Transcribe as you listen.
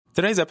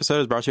Today's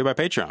episode is brought to you by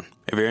Patreon.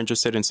 If you're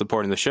interested in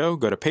supporting the show,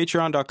 go to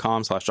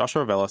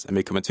patreon.com/JoshuaVelas and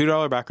become a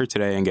 $2 backer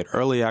today and get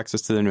early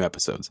access to the new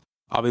episodes.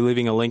 I'll be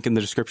leaving a link in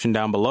the description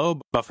down below,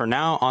 but for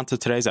now, on to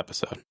today's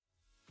episode.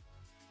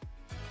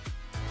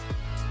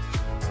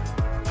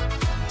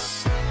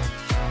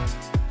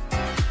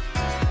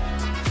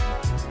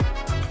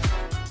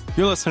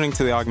 You're listening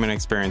to the Augmented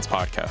Experience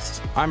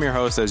podcast. I'm your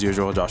host, as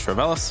usual, Joshua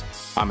Velas.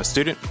 I'm a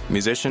student,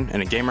 musician,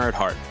 and a gamer at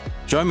heart.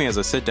 Join me as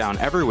I sit down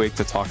every week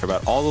to talk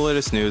about all the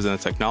latest news in the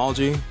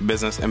technology,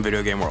 business, and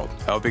video game world.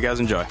 I hope you guys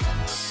enjoy.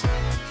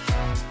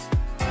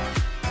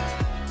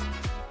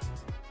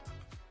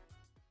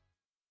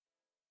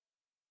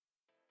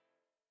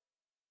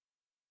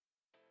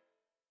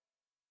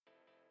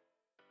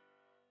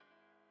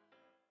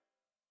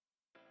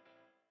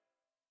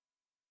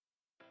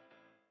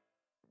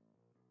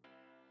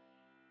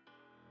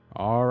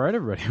 All right,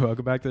 everybody,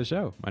 welcome back to the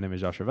show. My name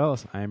is Joshua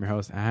Velas. I am your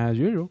host as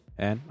usual,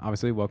 and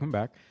obviously, welcome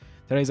back.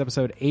 Today's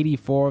episode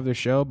 84 of the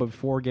show, but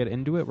before we get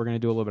into it, we're going to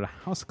do a little bit of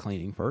house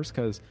cleaning first,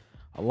 because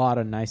a lot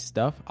of nice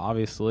stuff.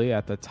 Obviously,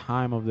 at the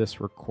time of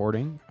this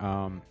recording,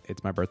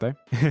 it's my birthday.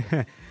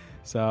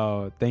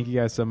 So thank you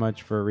guys so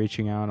much for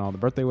reaching out and all the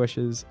birthday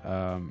wishes.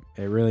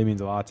 It really means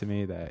a lot to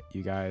me that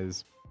you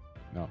guys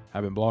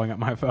have been blowing up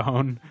my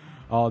phone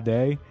all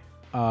day.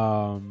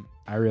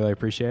 I really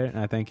appreciate it, and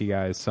I thank you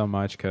guys so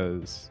much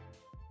because,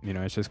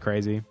 it's just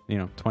crazy.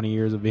 20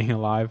 years of being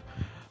alive.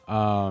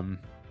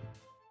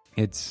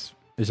 It's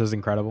just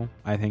incredible.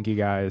 I thank you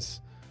guys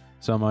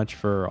so much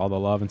for all the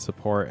love and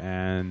support,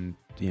 and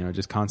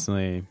just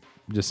constantly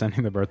just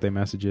sending the birthday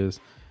messages.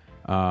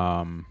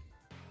 To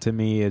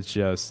me, it's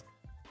just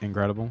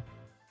incredible.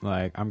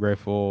 Like, I'm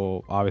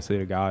grateful, obviously,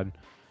 to God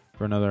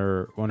for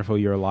another wonderful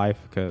year of life,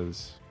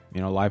 because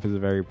life is a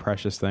very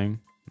precious thing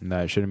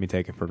that shouldn't be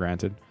taken for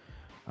granted.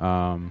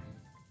 I'm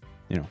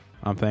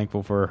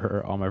thankful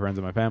for all my friends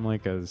and my family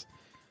because,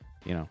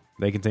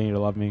 they continue to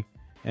love me.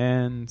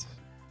 And,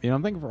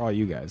 I'm thankful for all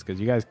you guys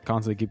because you guys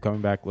constantly keep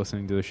coming back,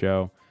 listening to the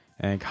show,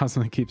 and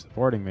constantly keep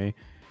supporting me.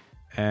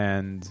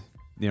 And,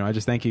 I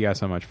just thank you guys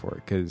so much for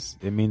it because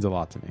it means a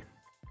lot to me.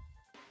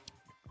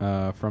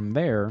 From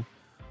there,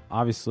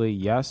 obviously,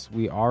 yes,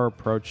 we are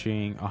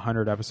approaching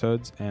 100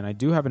 episodes, and I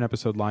do have an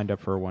episode lined up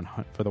for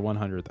the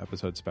 100th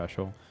episode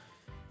special.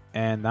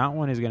 And that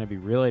one is going to be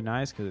really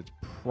nice because it's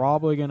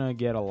probably going to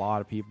get a lot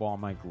of people on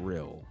my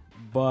grill.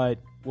 But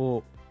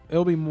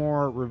it'll be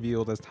more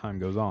revealed as time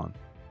goes on.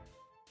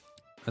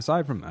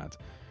 Aside from that,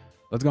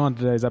 let's go on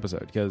to today's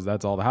episode because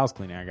that's all the house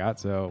cleaning I got.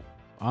 So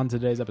on to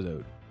today's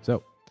episode.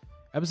 So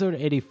episode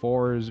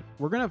 84 is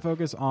we're going to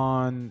focus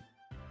on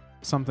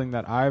something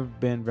that I've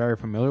been very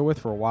familiar with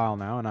for a while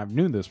now. And I've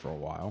known this for a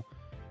while.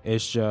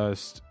 It's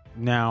just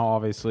now,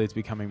 obviously, it's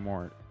becoming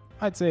more,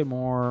 I'd say,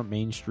 more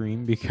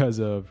mainstream because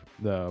of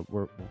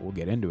we'll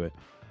get into it.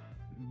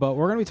 But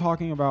we're going to be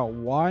talking about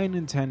why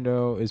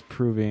Nintendo is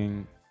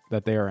proving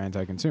that they are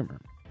anti-consumer.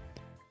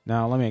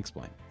 Now, let me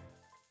explain.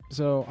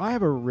 So, I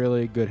have a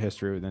really good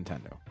history with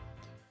Nintendo.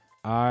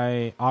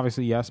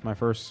 Yes, my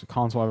first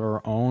console I've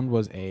ever owned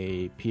was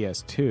a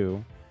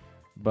PS2.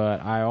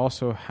 But I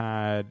also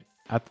had,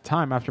 at the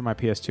time, after my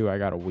PS2, I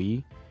got a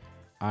Wii.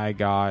 I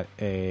got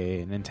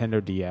a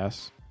Nintendo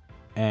DS.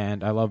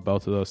 And I love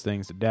both of those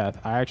things to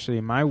death. When I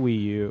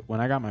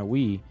got my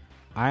Wii,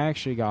 I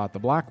actually got the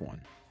black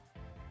one.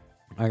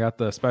 I got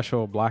the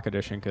special black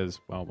edition because,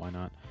 well, why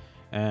not?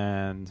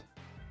 And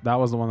that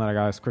was the one that I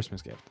got as a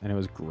Christmas gift, and it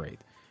was great.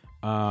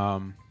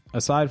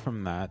 Aside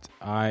from that,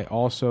 I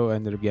also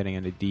ended up getting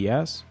a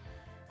DS.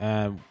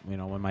 And,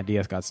 when my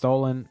DS got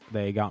stolen,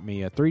 they got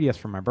me a 3DS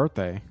for my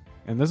birthday.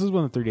 And this is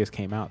when the 3DS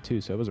came out,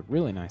 too, so it was a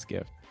really nice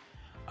gift.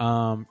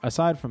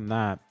 Aside from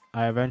that,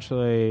 I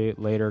eventually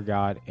later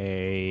got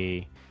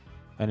a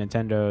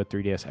Nintendo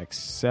 3DS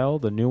XL,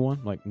 the new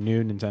one, like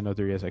new Nintendo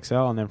 3DS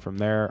XL. And then from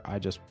there, I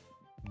just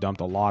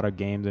dumped a lot of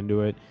games into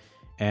it.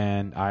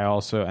 And I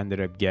also ended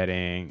up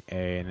getting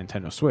a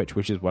Nintendo Switch,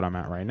 which is what I'm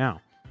at right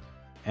now.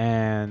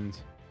 And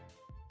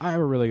I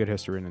have a really good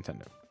history with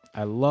Nintendo.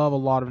 I love a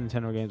lot of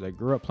Nintendo games. I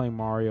grew up playing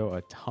Mario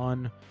a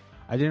ton.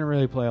 I didn't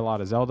really play a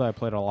lot of Zelda. I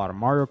played a lot of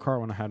Mario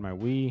Kart when I had my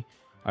Wii.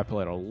 I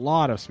played a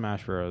lot of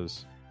Smash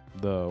Bros.,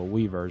 the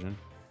Wii version,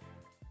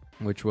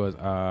 which was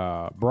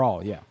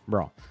Brawl. Yeah,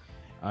 Brawl.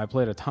 I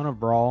played a ton of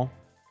Brawl.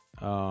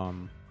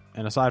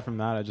 And aside from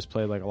that, I just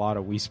played like a lot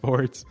of Wii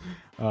Sports,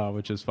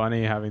 which is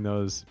funny, having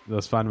those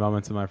fun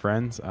moments with my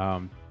friends.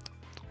 A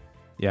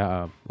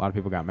lot of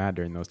people got mad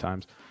during those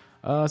times.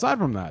 Aside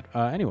from that,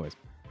 anyways,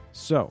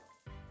 so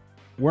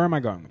where am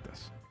I going with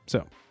this?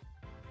 So,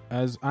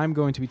 as I'm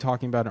going to be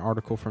talking about an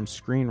article from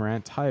Screen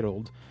Rant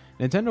titled,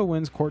 Nintendo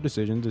Wins Court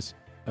Decision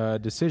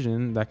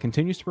that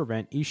Continues to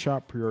Prevent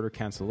eShop Pre-Order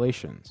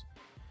Cancellations.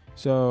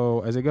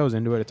 So, as it goes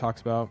into it, it talks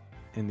about,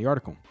 in the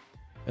article,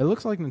 it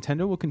looks like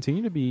Nintendo will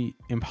continue to be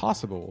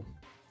impossible,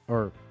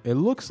 or it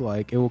looks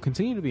like it will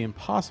continue to be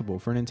impossible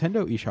for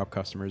Nintendo eShop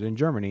customers in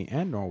Germany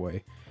and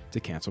Norway to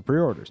cancel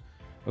pre-orders,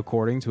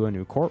 according to a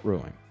new court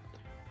ruling.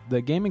 The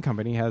gaming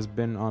company has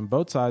been on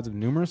both sides of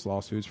numerous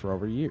lawsuits for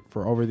over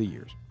the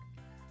years.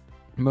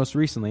 most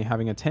recently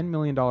having a $10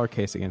 million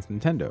case against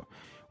Nintendo,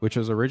 which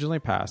was originally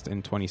passed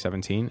in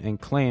 2017 and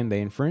claimed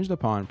they infringed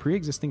upon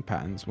pre-existing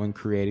patents when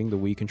creating the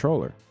Wii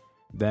controller.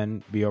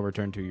 Then be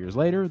overturned 2 years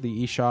later.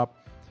 The eShop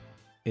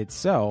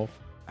itself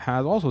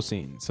has also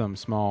seen some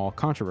small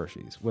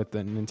controversies, with the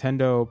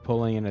Nintendo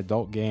pulling an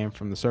adult game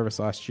from the service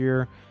last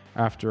year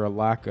after a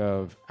lack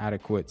of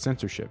adequate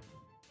censorship.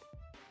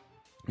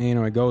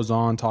 And, it goes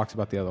on, talks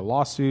about the other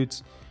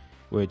lawsuits,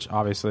 which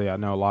obviously I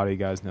know a lot of you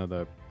guys know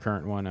the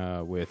current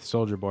one with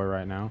Soldier Boy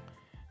right now.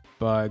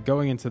 But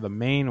going into the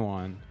main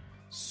one,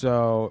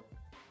 so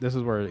this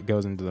is where it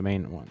goes into the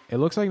main one. It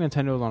looks like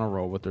Nintendo is on a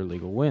roll with their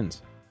legal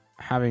wins,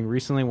 having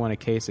recently won a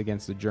case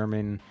against the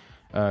German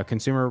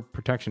Consumer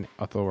Protection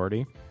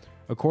Authority.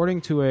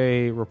 According to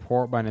a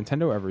report by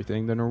Nintendo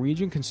Everything, the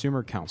Norwegian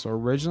Consumer Council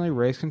originally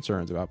raised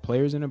concerns about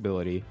players'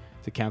 inability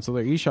to cancel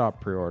their eShop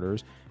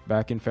pre-orders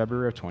back in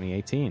February of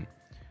 2018,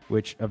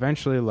 which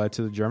eventually led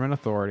to the German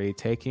authority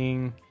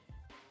taking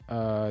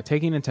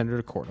Nintendo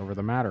to court over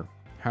the matter.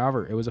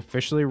 However, it was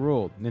officially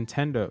ruled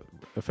Nintendo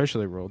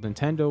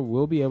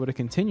will be able to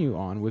continue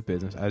on with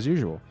business as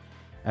usual,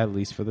 at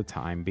least for the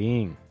time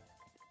being.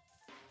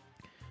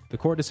 The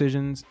court's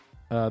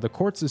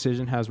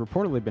decision has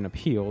reportedly been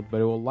appealed,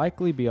 but it will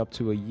likely be up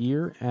to a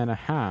year and a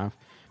half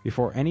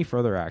before any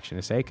further action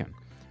is taken.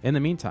 In the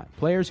meantime,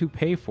 players who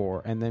pay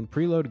for and then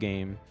preload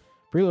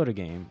a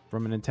game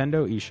from a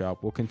Nintendo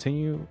eShop will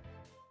continue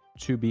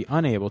to be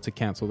unable to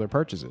cancel their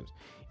purchases,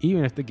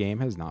 even if the game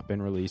has not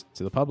been released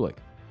to the public.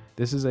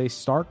 This is a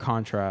stark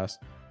contrast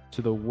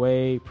to the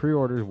way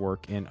pre-orders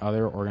work in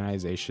other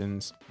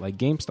organizations like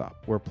GameStop,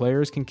 where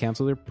players can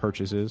cancel their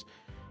purchases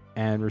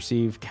and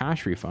receive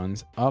cash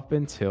refunds up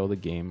until the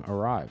game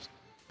arrives.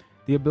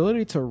 The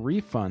ability to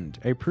refund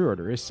a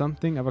pre-order is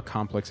something of a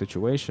complex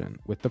situation,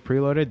 with the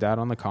preloaded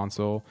data on the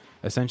console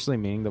essentially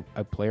meaning that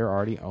a player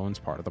already owns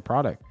part of the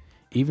product,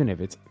 even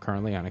if it's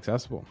currently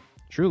inaccessible.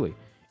 Truly,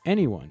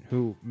 anyone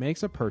who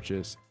makes a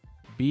purchase,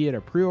 be it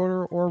a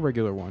pre-order or a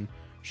regular one,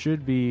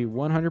 should be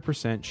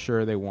 100%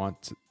 sure they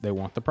want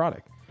the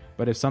product.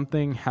 But if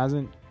something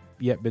hasn't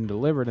yet been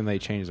delivered and they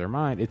change their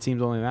mind, it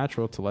seems only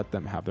natural to let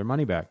them have their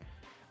money back.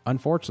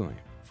 Unfortunately,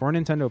 for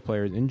Nintendo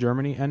players in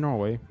Germany and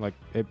Norway, like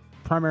it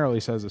primarily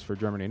says this for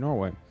Germany and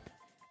Norway,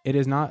 it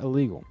is not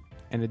illegal,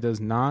 and it does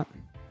not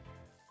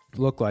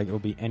look like it will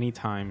be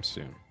anytime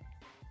soon.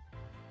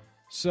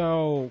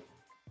 So,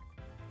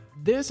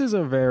 this is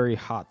a very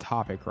hot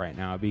topic right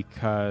now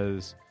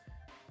because,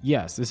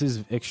 yes, this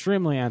is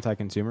extremely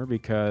anti-consumer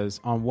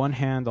because on one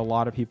hand, a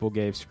lot of people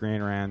gave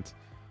Screen Rant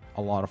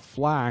a lot of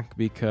flack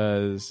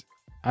because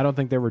I don't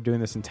think they were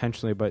doing this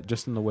intentionally, but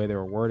just in the way they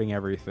were wording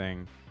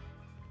everything,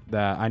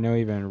 that I know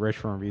even Rich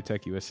from Review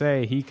Tech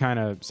USA, he kind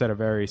of said a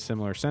very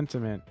similar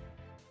sentiment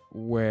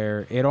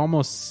where it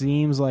almost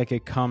seems like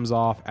it comes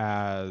off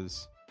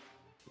as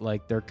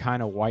like they're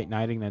kind of white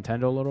knighting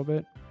Nintendo a little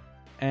bit.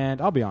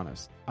 And I'll be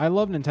honest, I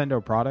love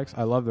Nintendo products,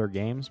 I love their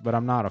games, but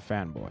I'm not a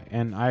fanboy.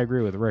 And I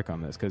agree with Rick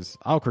on this because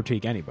I'll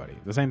critique anybody.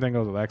 The same thing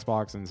goes with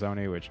Xbox and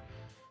Sony, which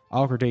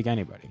I'll critique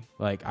anybody.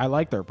 Like, I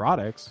like their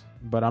products,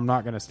 but I'm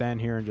not going to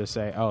stand here and just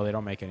say, oh, they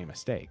don't make any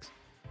mistakes.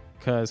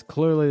 Because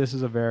clearly this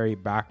is a very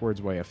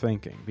backwards way of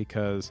thinking.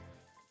 Because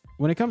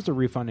when it comes to the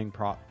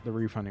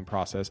refunding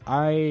process,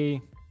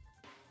 I'm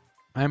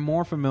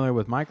more familiar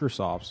with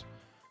Microsoft's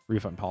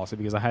refund policy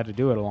because I had to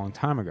do it a long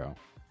time ago.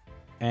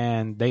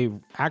 And they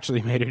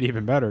actually made it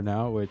even better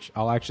now, which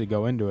I'll actually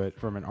go into it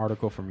from an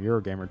article from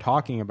Eurogamer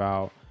talking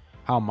about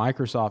how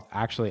Microsoft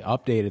actually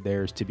updated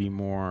theirs to be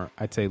more,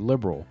 I'd say,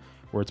 liberal,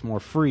 where it's more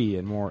free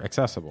and more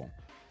accessible.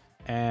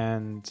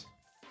 And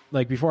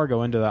like before I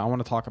go into that, I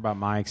want to talk about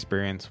my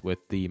experience with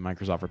the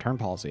Microsoft return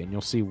policy, and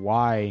you'll see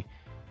why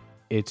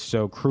it's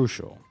so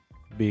crucial,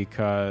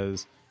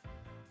 because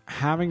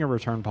having a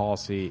return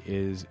policy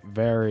is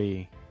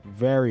very,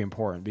 very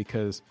important,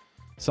 because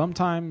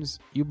sometimes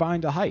you buy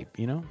into hype,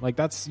 you know? Like,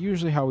 that's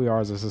usually how we are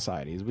as a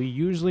society. Is we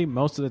usually,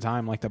 most of the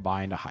time, like to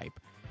buy into hype.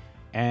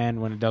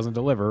 And when it doesn't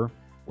deliver,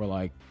 we're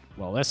like,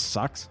 well, this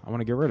sucks. I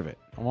want to get rid of it.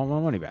 I want my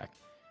money back.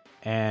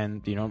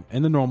 And, you know,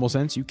 in the normal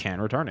sense, you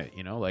can return it,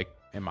 you know? Like,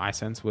 in my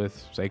sense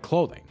with, say,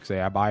 clothing. Say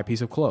I buy a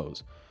piece of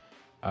clothes.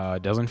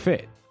 It doesn't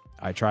fit.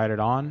 I tried it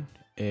on.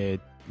 It,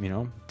 you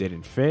know,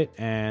 didn't fit.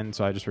 And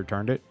so I just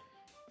returned it.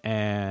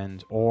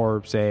 And,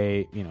 or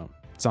say, you know,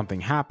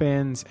 something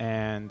happens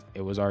and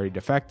it was already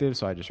defective,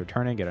 so I just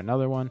return it, get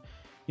another one.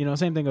 You know,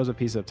 same thing goes with a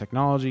piece of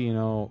technology. You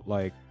know,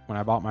 like when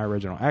I bought my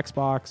original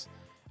Xbox,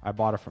 I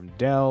bought it from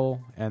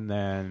Dell, and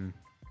then,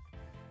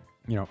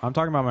 you know, I'm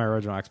talking about my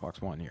original Xbox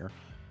One here,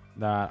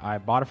 that I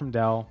bought it from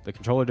Dell. The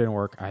controller didn't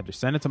work. I had to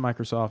send it to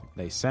Microsoft.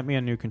 They sent me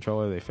a new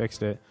controller. They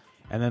fixed it.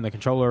 And then the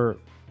actual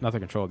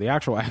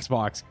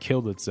Xbox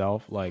killed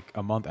itself like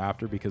a month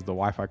after because the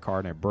Wi-Fi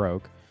card and it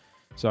broke.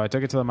 So I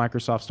took it to the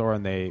Microsoft store,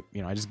 and they,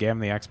 you know, I just gave them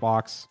the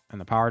Xbox and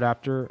the power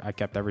adapter. I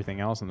kept everything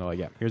else, and they're like,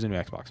 yeah, here's a new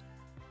Xbox.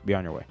 Be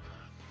on your way.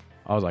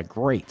 I was like,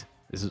 great.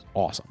 This is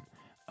awesome.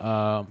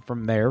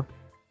 From there,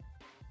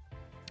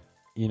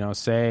 you know,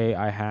 say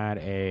I had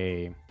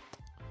a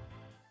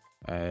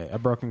a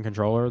broken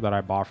controller that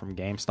I bought from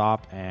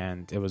GameStop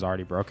and it was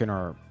already broken,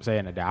 or say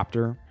an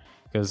adapter,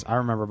 because I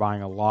remember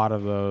buying a lot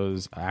of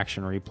those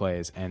action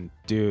replays and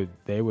dude,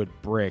 they would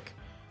brick.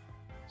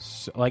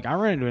 So, like I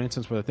ran into an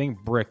instance where the thing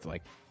bricked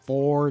like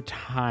 4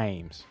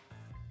 times.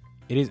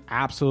 It is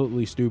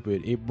absolutely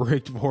stupid. It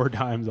bricked 4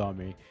 times on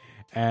me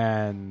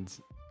and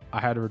I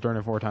had to return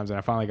it 4 times and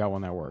I finally got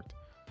one that worked.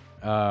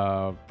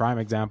 Prime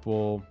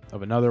example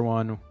of another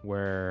one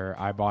where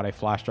I bought a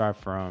flash drive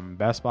from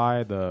Best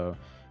Buy.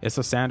 It's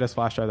a SanDisk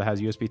flash drive that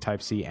has USB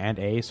Type-C and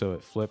A, so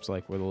it flips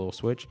like with a little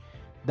switch.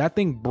 That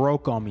thing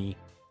broke on me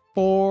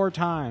 4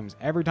 times.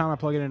 Every time I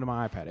plug it into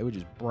my iPad, it would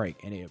just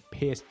break, and it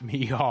pissed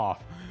me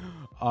off.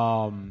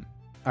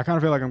 I kind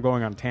of feel like I'm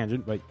going on a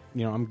tangent, but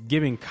I'm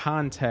giving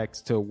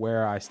context to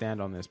where I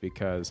stand on this,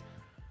 because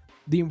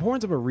the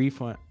importance of a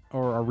refund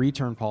or a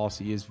return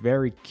policy is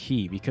very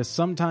key, because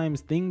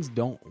sometimes things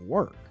don't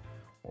work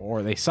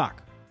or they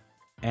suck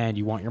and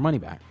you want your money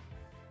back.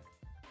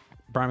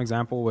 Prime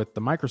example with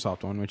the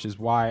Microsoft one, which is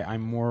why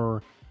I'm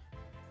more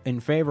in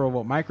favor of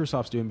what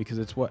Microsoft's doing, because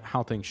it's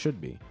how things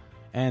should be.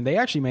 And they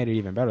actually made it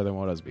even better than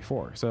what it was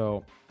before.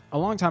 So a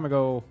long time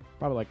ago,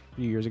 probably like a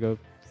few years ago,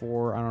 I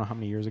don't know how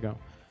many years ago,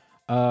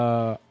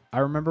 I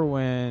remember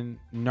when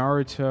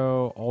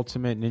Naruto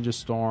Ultimate Ninja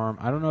Storm,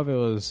 I don't know if it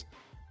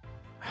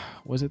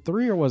was it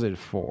 3 or was it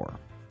 4?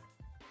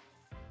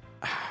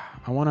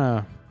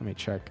 Let me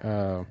check.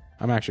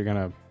 I'm actually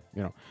going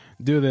to,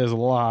 do this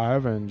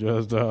live and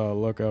just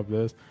look up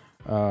this.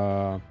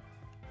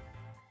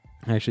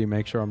 Actually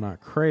make sure I'm not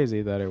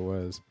crazy that it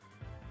was.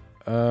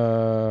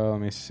 Let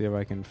me see if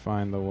I can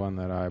find the one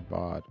that I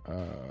bought.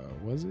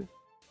 Was it?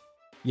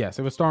 Yes,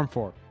 it was Storm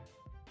 4.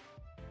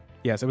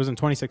 Yes, it was in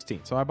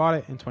 2016. So I bought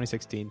it in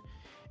 2016.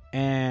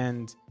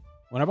 And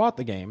when I bought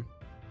the game,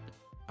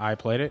 I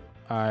played it.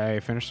 I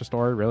finished the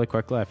story really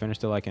quickly. I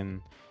finished it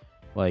in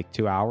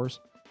 2 hours.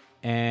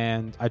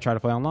 And I tried to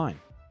play online.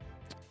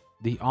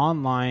 The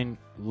online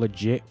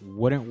legit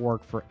wouldn't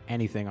work for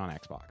anything on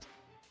Xbox.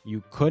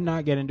 You could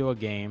not get into a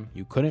game.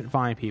 You couldn't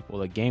find people.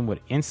 The game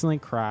would instantly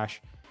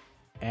crash.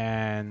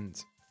 And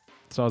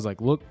so I was like,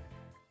 look,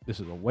 this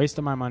is a waste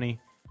of my money.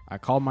 I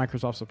called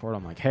Microsoft support.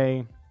 I'm like,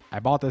 hey, I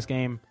bought this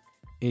game.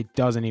 It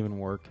doesn't even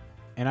work.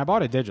 And I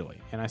bought it digitally.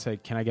 And I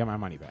said, can I get my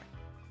money back?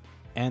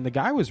 And the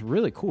guy was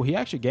really cool. He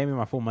actually gave me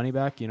my full money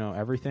back,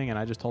 everything. And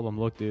I just told him,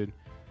 look, dude,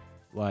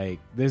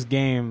 this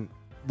game,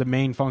 the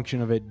main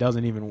function of it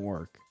doesn't even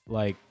work.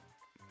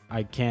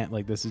 I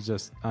can't, this is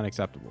just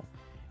unacceptable.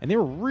 And they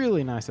were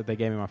really nice that they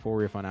gave me my full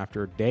refund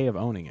after a day of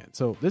owning it.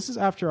 So this is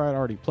after I'd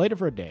already played it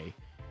for a day,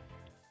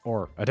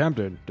 or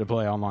attempted to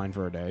play online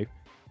for a day.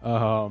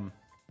 And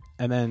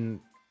then,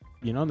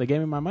 they gave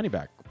me my money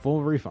back,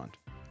 full refund.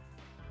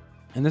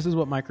 And this is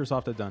what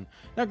Microsoft had done.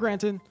 Now,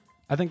 granted,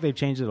 I think they've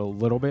changed it a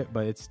little bit,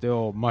 but it's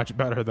still much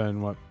better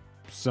than what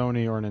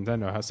Sony or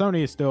Nintendo has.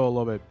 Sony is still a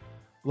little bit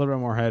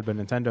more ahead, but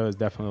Nintendo is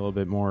definitely a little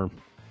bit more,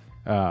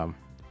 how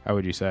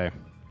would you say,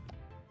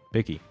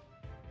 picky.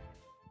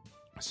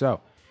 So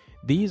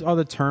these are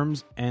the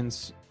terms and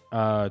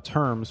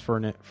terms for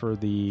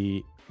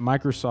the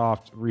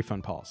Microsoft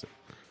refund policy.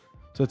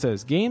 So it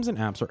says games and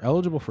apps are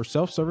eligible for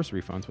self-service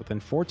refunds within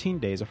 14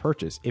 days of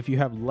purchase if you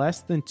have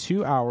less than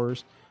 2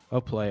 hours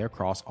of play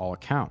across all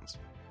accounts.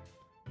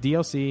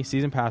 DLC,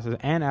 season passes,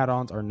 and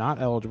add-ons are not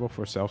eligible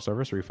for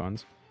self-service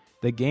refunds.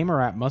 The game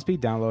or app must be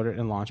downloaded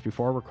and launched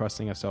before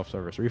requesting a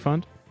self-service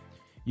refund.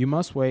 You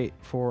must wait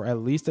for at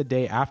least a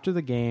day after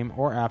the game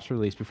or app's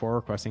release before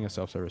requesting a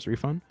self-service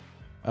refund.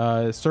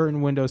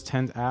 Certain Windows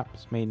 10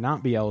 apps may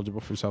not be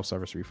eligible for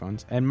self-service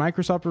refunds, and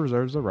Microsoft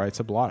reserves the right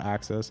to block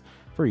access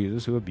for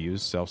users who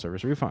abuse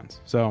self-service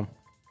refunds. So,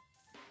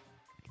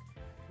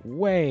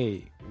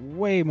 way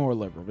more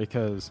liberal,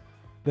 because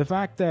the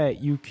fact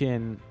that you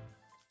can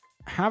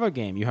have a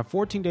game, you have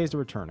 14 days to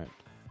return it,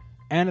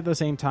 and at the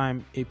same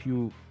time, if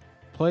you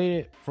play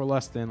it for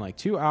less than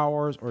 2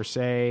 hours, or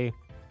say,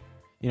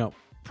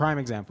 prime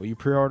example, you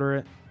pre-order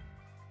it,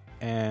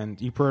 and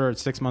you pre-order it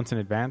 6 months in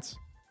advance,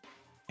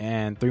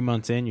 and 3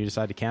 months in, you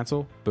decide to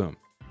cancel, boom,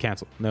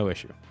 cancel, no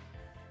issue.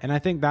 And I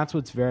think that's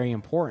what's very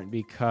important,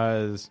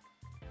 because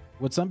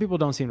what some people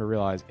don't seem to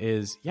realize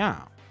is,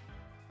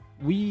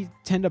 we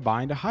tend to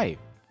buy into hype.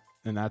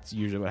 And that's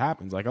usually what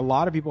happens. A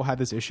lot of people had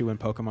this issue when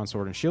Pokemon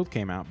Sword and Shield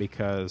came out,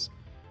 because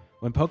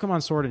when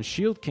Pokemon Sword and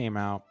Shield came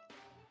out,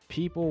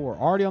 people were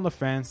already on the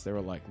fence. They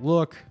were like,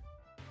 look,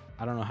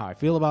 I don't know how I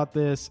feel about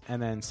this.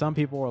 And then some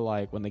people were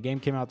like, when the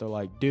game came out, they're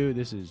like, dude,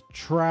 this is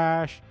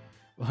trash.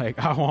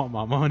 I want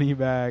my money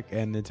back.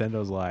 And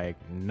Nintendo's like,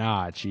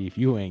 nah, chief,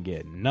 you ain't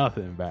getting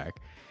nothing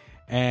back.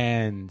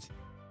 And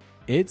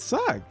it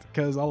sucked,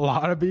 because a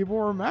lot of people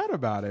were mad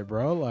about it,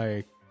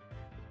 bro.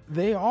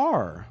 They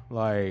are.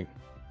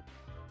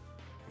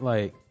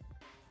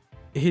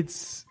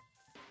 It's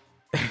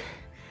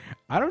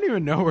I don't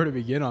even know where to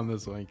begin on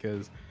this one,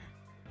 because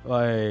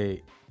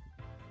I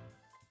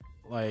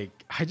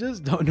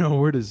just don't know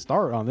where to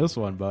start on this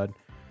one, bud.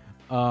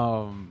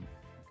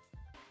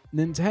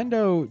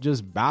 Nintendo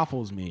just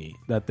baffles me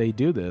that they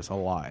do this a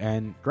lot.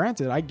 And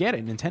granted, I get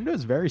it. Nintendo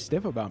is very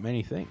stiff about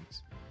many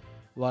things.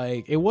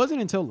 Like, it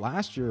wasn't until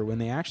last year when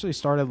they actually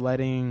started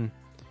letting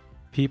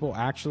people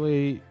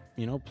actually,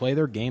 play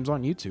their games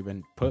on YouTube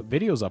and put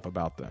videos up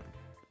about them.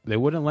 They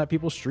wouldn't let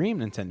people stream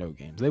Nintendo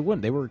games. They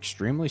wouldn't. They were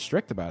extremely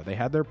strict about it. They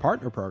had their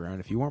partner program.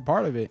 And if you weren't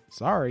part of it,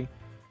 sorry,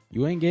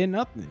 you ain't getting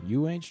nothing.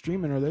 You ain't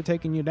streaming or they're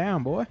taking you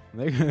down, boy.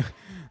 They're going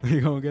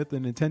to get the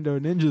Nintendo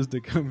ninjas to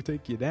come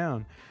take you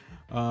down.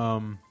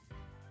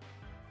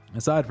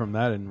 Aside from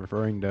that, and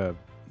referring to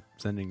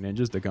sending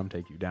ninjas to come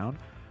take you down,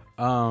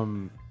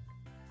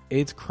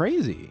 it's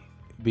crazy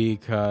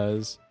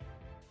because,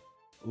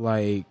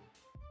 like,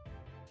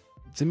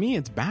 to me,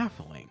 it's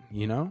baffling,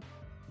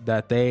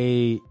 that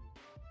they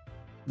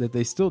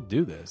still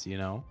do this,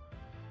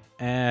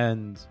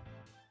 and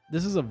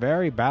this is a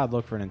very bad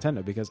look for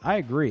Nintendo because I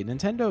agree.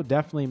 Nintendo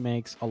definitely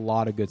makes a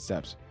lot of good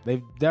steps.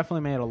 They've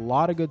definitely made a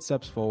lot of good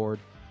steps forward,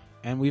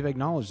 and we've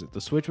acknowledged it.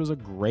 The Switch was a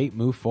great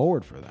move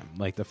forward for them.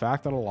 Like, the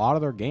fact that a lot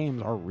of their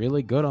games are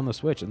really good on the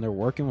Switch and they're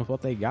working with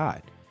what they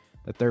got,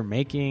 that they're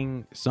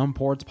making some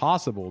ports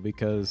possible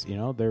because,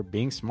 they're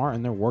being smart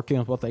and they're working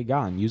with what they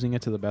got and using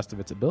it to the best of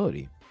its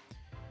ability.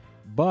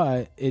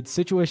 But it's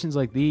situations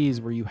like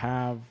these where you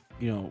have,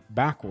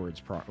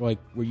 backwards, like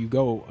where you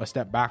go a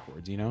step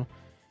backwards,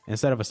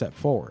 instead of a step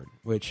forward,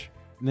 which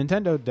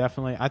Nintendo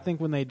definitely, I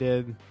think when they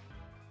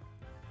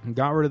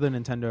got rid of the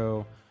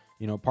Nintendo,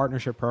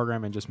 partnership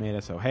program and just made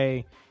it so,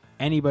 hey,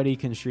 anybody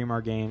can stream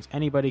our games,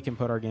 anybody can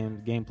put our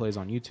gameplays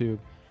on YouTube.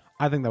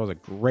 I think that was a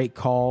great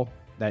call.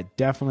 That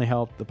definitely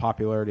helped the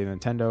popularity of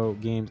Nintendo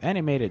games, and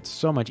it made it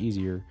so much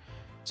easier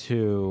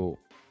to,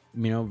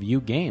 view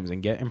games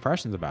and get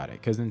impressions about it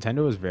because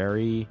Nintendo is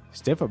very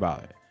stiff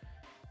about it.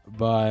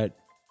 But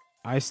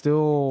I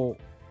still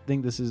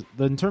think this is,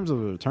 in terms of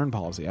the return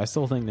policy, I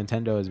still think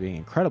Nintendo is being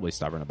incredibly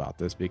stubborn about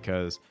this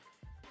because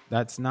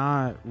that's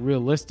not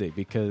realistic.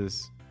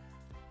 Because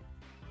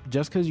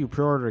just because you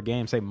pre-order a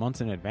game, say months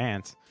in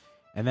advance,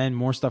 and then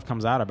more stuff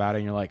comes out about it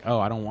and you're like,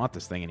 oh, I don't want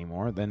this thing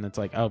anymore, then it's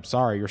like, oh,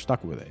 sorry, you're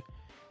stuck with it.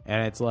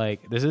 And it's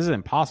like, this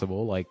isn't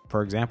possible. Like,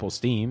 for example,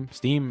 Steam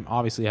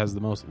obviously has the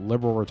most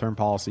liberal return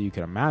policy you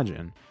can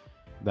imagine.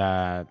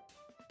 And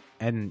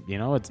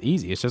it's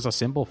easy. It's just a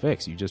simple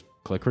fix. You just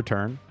click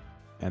return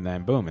and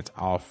then boom, it's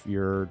off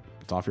your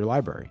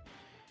library.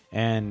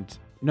 And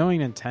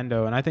knowing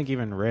Nintendo, and I think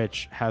even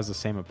Rich has the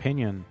same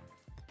opinion,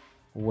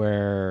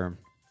 where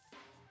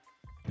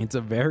it's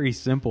a very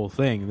simple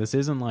thing. This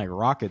isn't like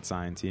rocket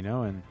science,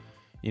 and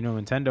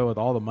Nintendo, with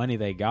all the money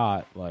they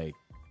got, like,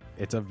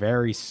 it's a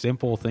very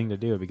simple thing to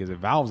do because if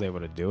Valve's able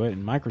to do it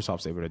and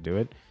Microsoft's able to do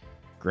it,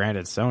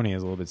 granted Sony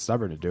is a little bit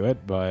stubborn to do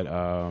it, but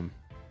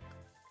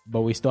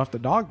we still have to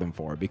dog them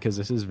for it because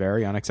this is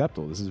very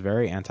unacceptable. This is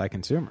very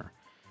anti-consumer.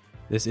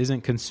 This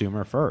isn't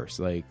consumer first.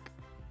 Like,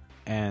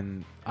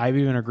 and I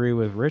even agree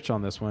with Rich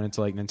on this one. It's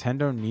like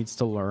Nintendo needs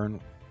to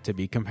learn to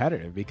be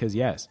competitive because,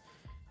 yes,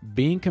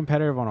 being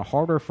competitive on a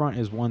hardware front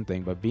is one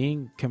thing, but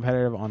being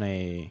competitive on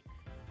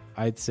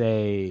I'd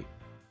say,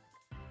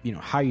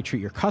 how you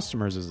treat your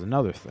customers is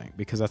another thing,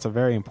 because that's a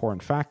very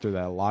important factor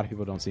that a lot of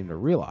people don't seem to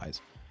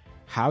realize.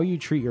 How you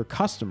treat your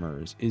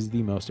customers is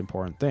the most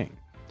important thing.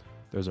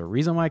 There's a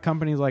reason why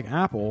companies like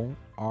Apple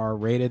are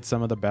rated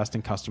some of the best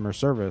in customer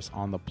service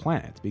on the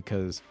planet,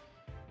 because,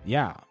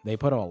 yeah, they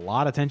put a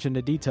lot of attention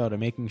to detail to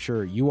making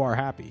sure you are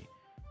happy,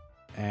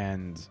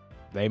 and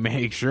they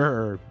make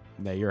sure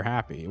that you're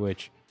happy,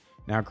 which,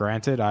 now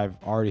granted, I've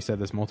already said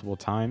this multiple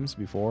times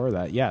before,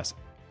 that yes,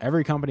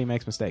 every company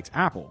makes mistakes.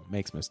 Apple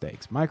makes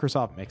mistakes.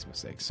 Microsoft makes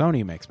mistakes.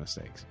 Sony makes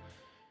mistakes.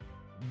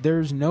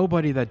 There's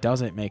nobody that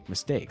doesn't make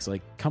mistakes.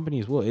 Like,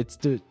 companies will. It's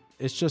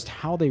just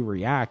how they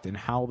react and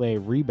how they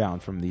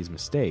rebound from these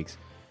mistakes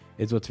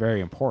is what's very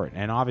important.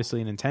 And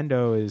obviously,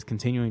 Nintendo is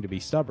continuing to be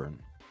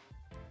stubborn.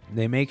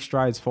 They make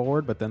strides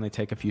forward, but then they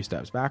take a few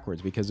steps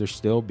backwards because they're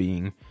still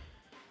being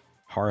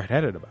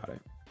hard-headed about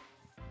it.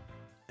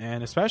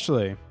 And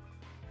especially,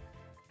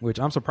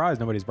 which I'm surprised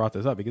nobody's brought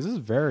this up, because this is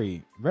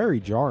very, very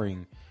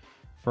jarring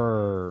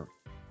for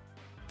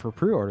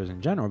pre-orders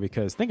in general,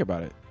 because think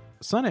about it.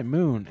 Sun and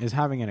Moon is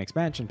having an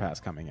expansion pass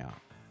coming out.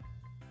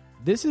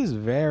 This is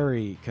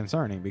very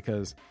concerning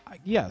because,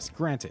 yes,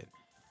 granted,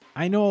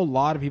 I know a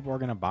lot of people are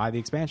going to buy the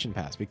expansion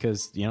pass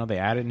because, they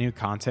added new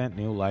content,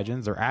 new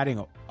legends. They're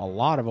adding a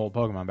lot of old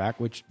Pokemon back,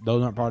 which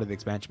those aren't part of the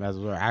expansion pass.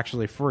 Those are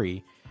actually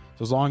free.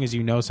 So as long as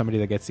you know somebody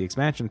that gets the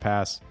expansion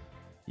pass,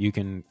 you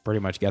can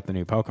pretty much get the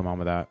new Pokemon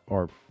without,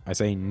 or I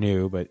say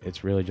new, but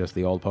it's really just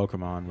the old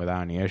Pokemon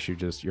without any issue.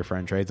 Just your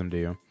friend trades them to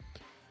you.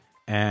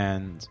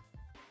 And,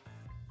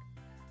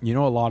 a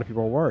lot of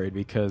people are worried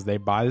because they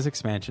buy this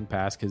expansion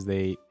pass because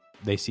they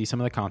see some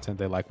of the content,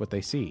 they like what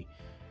they see.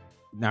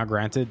 Now,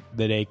 granted,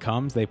 the day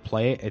comes, they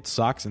play it, it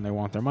sucks, and they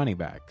want their money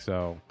back.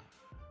 So,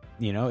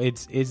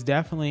 it's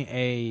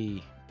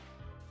definitely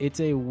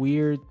a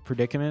weird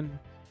predicament.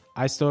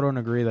 I still don't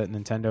agree that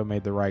Nintendo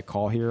made the right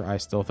call here. I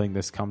still think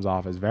this comes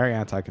off as very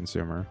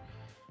anti-consumer.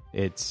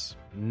 It's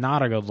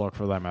not a good look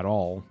for them at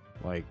all.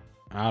 Like,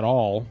 at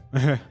all.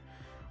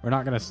 we're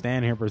not going to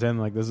stand here pretending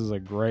like this is a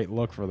great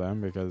look for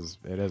them, because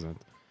it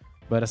isn't.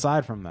 But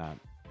aside from that,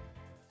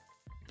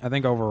 I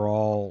think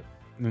overall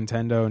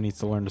Nintendo needs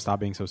to learn to stop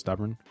being so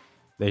stubborn.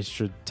 They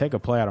should take a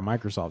play out of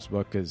Microsoft's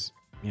book, because,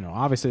 you know,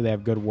 obviously they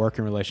have good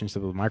working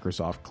relationship with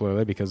Microsoft,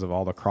 clearly, because of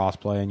all the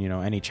crossplay, and, you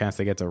know, any chance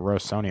they get to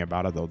roast Sony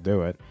about it, they'll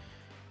do it.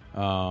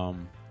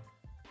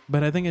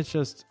 But I think it's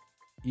just,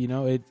 you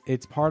know,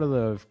 it's part of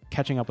the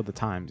catching up with the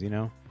times, you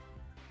know,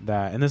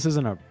 that, and this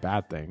isn't a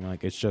bad thing.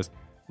 Like, it's just,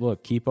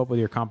 look, keep up with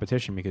your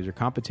competition, because your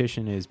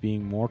competition is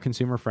being more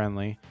consumer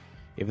friendly,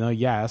 even though,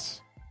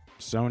 yes,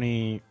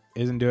 Sony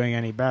isn't doing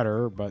any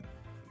better, but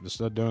they're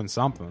still doing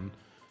something.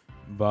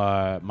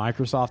 But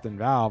Microsoft and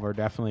Valve are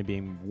definitely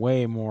being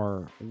way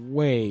more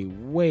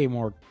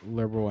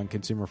liberal and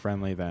consumer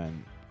friendly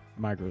than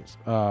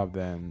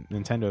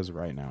Nintendo's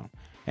right now,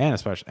 and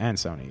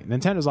Sony.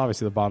 Nintendo's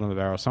obviously the bottom of the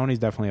barrel. Sony's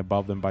definitely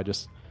above them by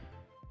just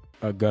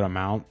a good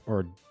amount,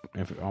 or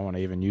if I want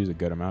to even use a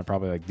good amount,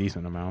 probably like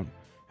decent amount.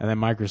 And then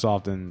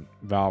Microsoft and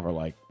Valve are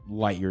like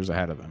light years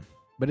ahead of them.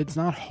 But it's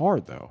not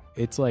hard though.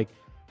 It's like,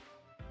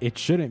 it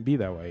shouldn't be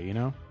that way, you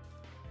know?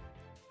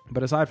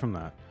 But aside from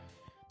that,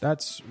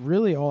 that's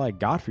really all I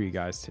got for you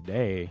guys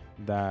today.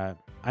 That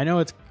I know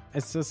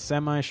it's a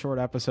semi-short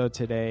episode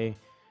today,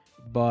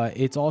 but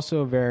it's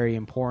also very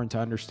important to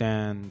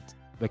understand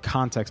the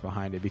context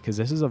behind it, because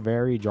this is a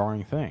very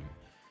jarring thing.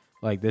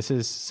 Like, this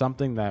is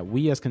something that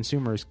we as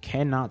consumers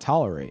cannot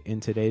tolerate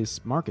in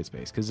today's market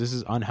space, because this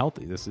is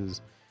unhealthy. This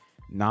is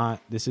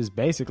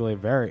basically a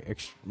very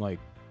like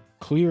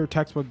clear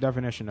textbook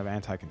definition of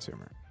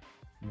anti-consumer.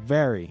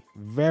 Very,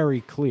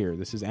 very clear.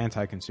 This is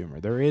anti-consumer.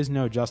 There is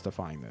no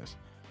justifying this.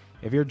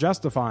 If you're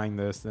justifying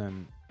this,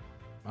 then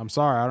I'm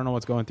sorry, I don't know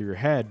what's going through your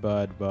head,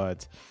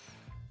 but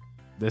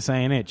this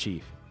ain't it,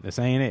 Chief. This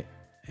ain't it.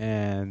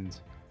 And,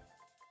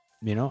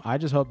 you know, I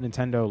just hope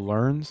Nintendo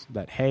learns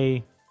that,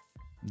 hey,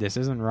 this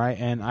isn't right.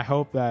 And I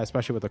hope that,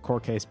 especially with the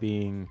court case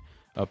being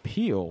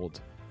appealed,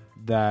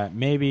 that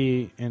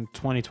maybe in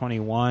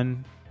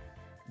 2021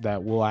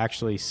 that we'll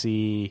actually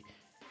see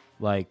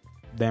like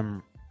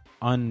them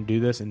undo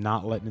this and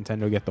not let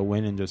Nintendo get the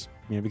win, and just,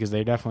 you know, because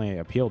they definitely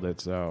appealed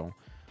it. So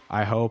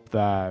I hope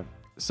that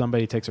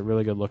somebody takes a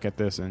really good look at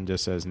this and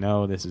just says,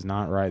 no, this is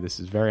not right. This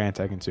is very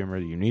anti-consumer.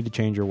 You need to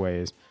change your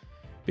ways,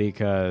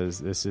 because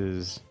this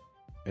is,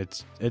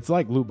 it's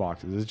like loot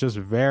boxes. It's just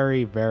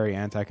very, very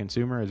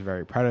anti-consumer. It's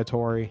very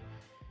predatory,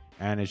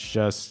 and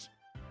it's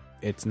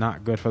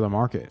not good for the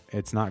market.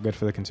 It's not good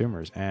for the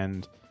consumers.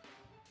 And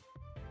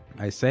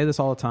I say this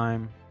all the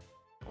time.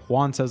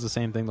 Juan says the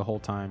same thing the whole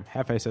time.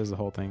 Hefe says the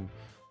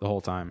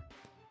whole time.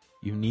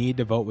 You need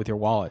to vote with your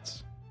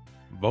wallets.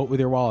 Vote with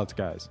your wallets,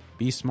 guys.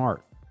 Be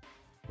smart.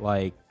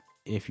 Like,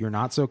 if you're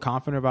not so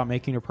confident about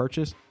making a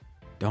purchase,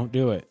 don't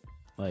do it.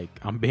 Like,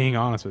 I'm being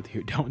honest with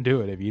you. Don't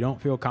do it. If you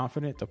don't feel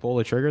confident to pull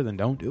the trigger, then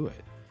don't do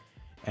it.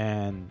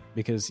 And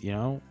because, you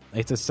know,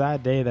 it's a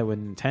sad day that with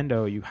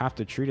Nintendo, you have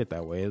to treat it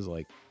that way. Is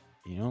like,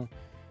 you know,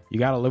 you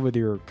got to live with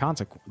your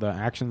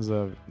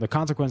the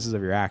consequences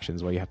of your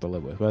actions. What you have to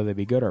live with, whether they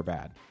be good or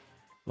bad.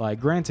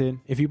 Like, granted,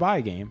 if you buy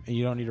a game and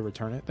you don't need to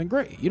return it, then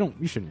great. You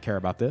shouldn't care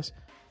about this.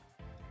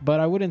 But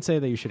I wouldn't say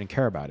that you shouldn't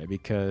care about it,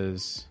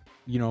 because,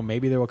 you know,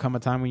 maybe there will come a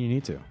time when you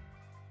need to.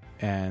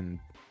 And,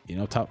 you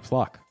know, tough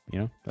luck. You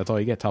know, that's all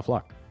you get, tough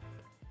luck.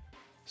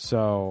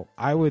 So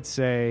I would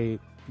say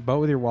vote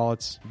with your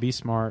wallets, be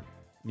smart.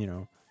 You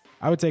know,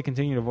 I would say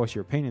continue to voice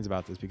your opinions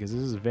about this, because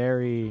this is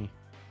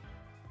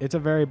it's a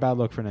very bad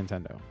look for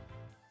Nintendo.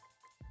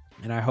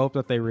 And I hope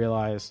that they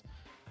realize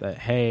that,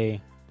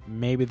 hey,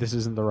 maybe this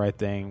isn't the right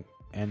thing,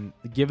 and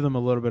give them a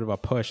little bit of a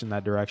push in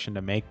that direction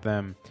to make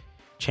them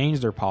change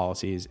their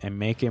policies and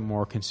make it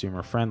more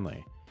consumer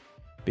friendly,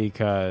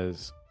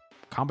 because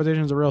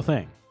competition is a real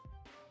thing.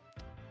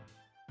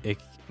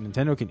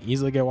 Nintendo can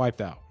easily get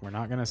wiped out. We're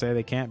not going to say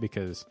they can't,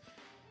 because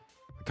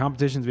the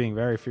competition's being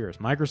very fierce.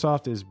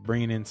 Microsoft is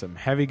bringing in some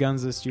heavy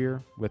guns this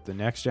year with the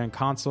next gen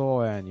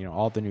console, and, you know,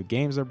 all the new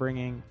games they're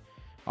bringing.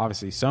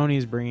 Obviously,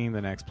 Sony's bringing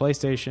the next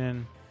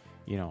PlayStation.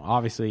 You know,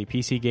 obviously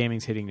PC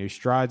gaming's hitting new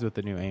strides with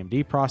the new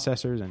AMD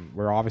processors, and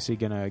we're obviously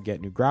going to get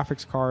new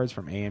graphics cards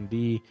from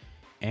AMD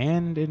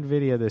and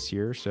Nvidia this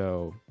year.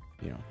 So,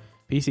 you know,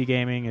 PC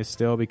gaming is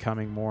still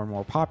becoming more and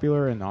more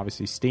popular, and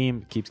obviously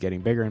Steam keeps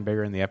getting bigger and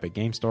bigger in the Epic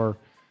Game Store.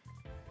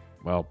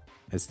 Well,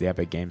 it's the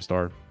Epic Game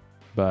Store,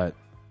 but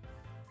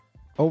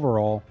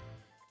overall,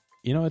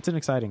 you know, it's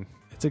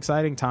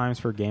exciting times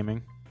for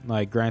gaming.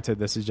 Like, granted,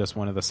 this is just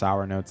one of the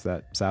sour notes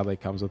that sadly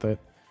comes with it,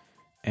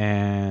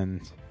 and,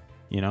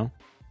 you know,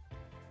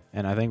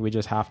 and I think we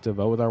just have to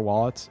vote with our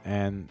wallets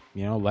and,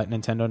 you know, let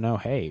Nintendo know,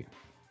 hey,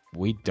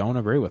 we don't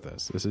agree with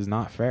this. This is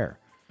not fair.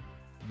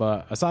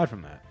 But aside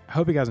from that, I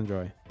hope you guys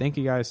enjoy. Thank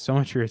you guys so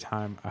much for your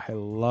time. I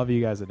love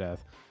you guys to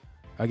death.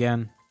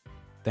 Again,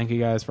 thank you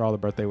guys for all the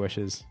birthday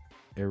wishes.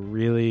 It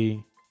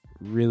really,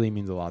 really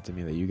means a lot to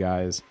me that you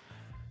guys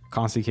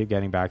constantly keep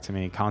getting back to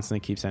me,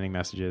 constantly keep sending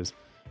messages,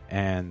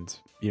 and,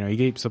 you know, you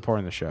keep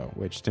supporting the show,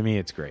 which to me,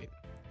 it's great.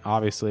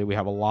 Obviously, we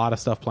have a lot of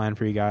stuff planned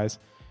for you guys.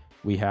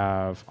 We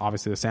have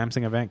obviously the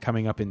Samsung event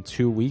coming up in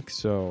 2 weeks,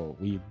 so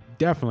we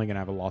definitely going to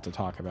have a lot to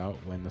talk about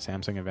when the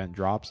Samsung event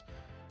drops.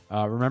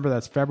 Remember,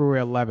 that's February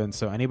 11th,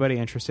 so anybody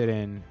interested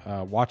in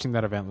watching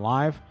that event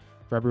live,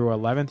 February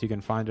 11th, you can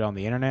find it on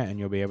the internet, and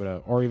you'll be able to,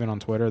 or even on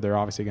Twitter. They're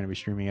obviously going to be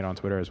streaming it on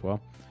Twitter as well.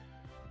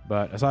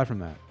 But aside from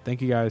that,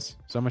 thank you guys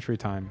so much for your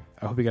time.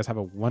 I hope you guys have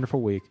a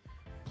wonderful week.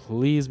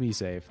 Please be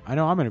safe. I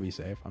know I'm going to be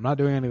safe. I'm not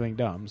doing anything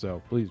dumb,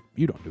 so please,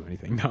 you don't do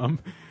anything dumb.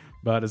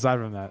 But aside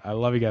from that, I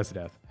love you guys to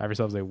death. Have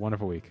yourselves a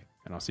wonderful week,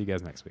 and I'll see you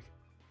guys next week.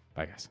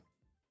 Bye, guys.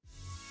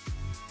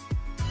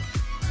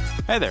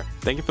 Hey there.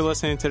 Thank you for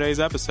listening to today's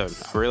episode.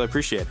 I really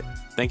appreciate it.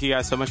 Thank you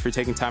guys so much for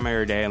taking time out of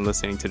your day and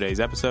listening to today's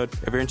episode.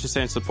 If you're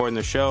interested in supporting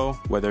the show,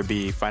 whether it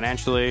be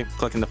financially,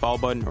 clicking the follow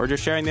button, or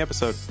just sharing the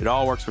episode, it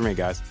all works for me,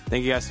 guys.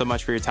 Thank you guys so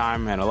much for your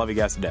time, and I love you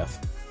guys to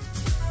death.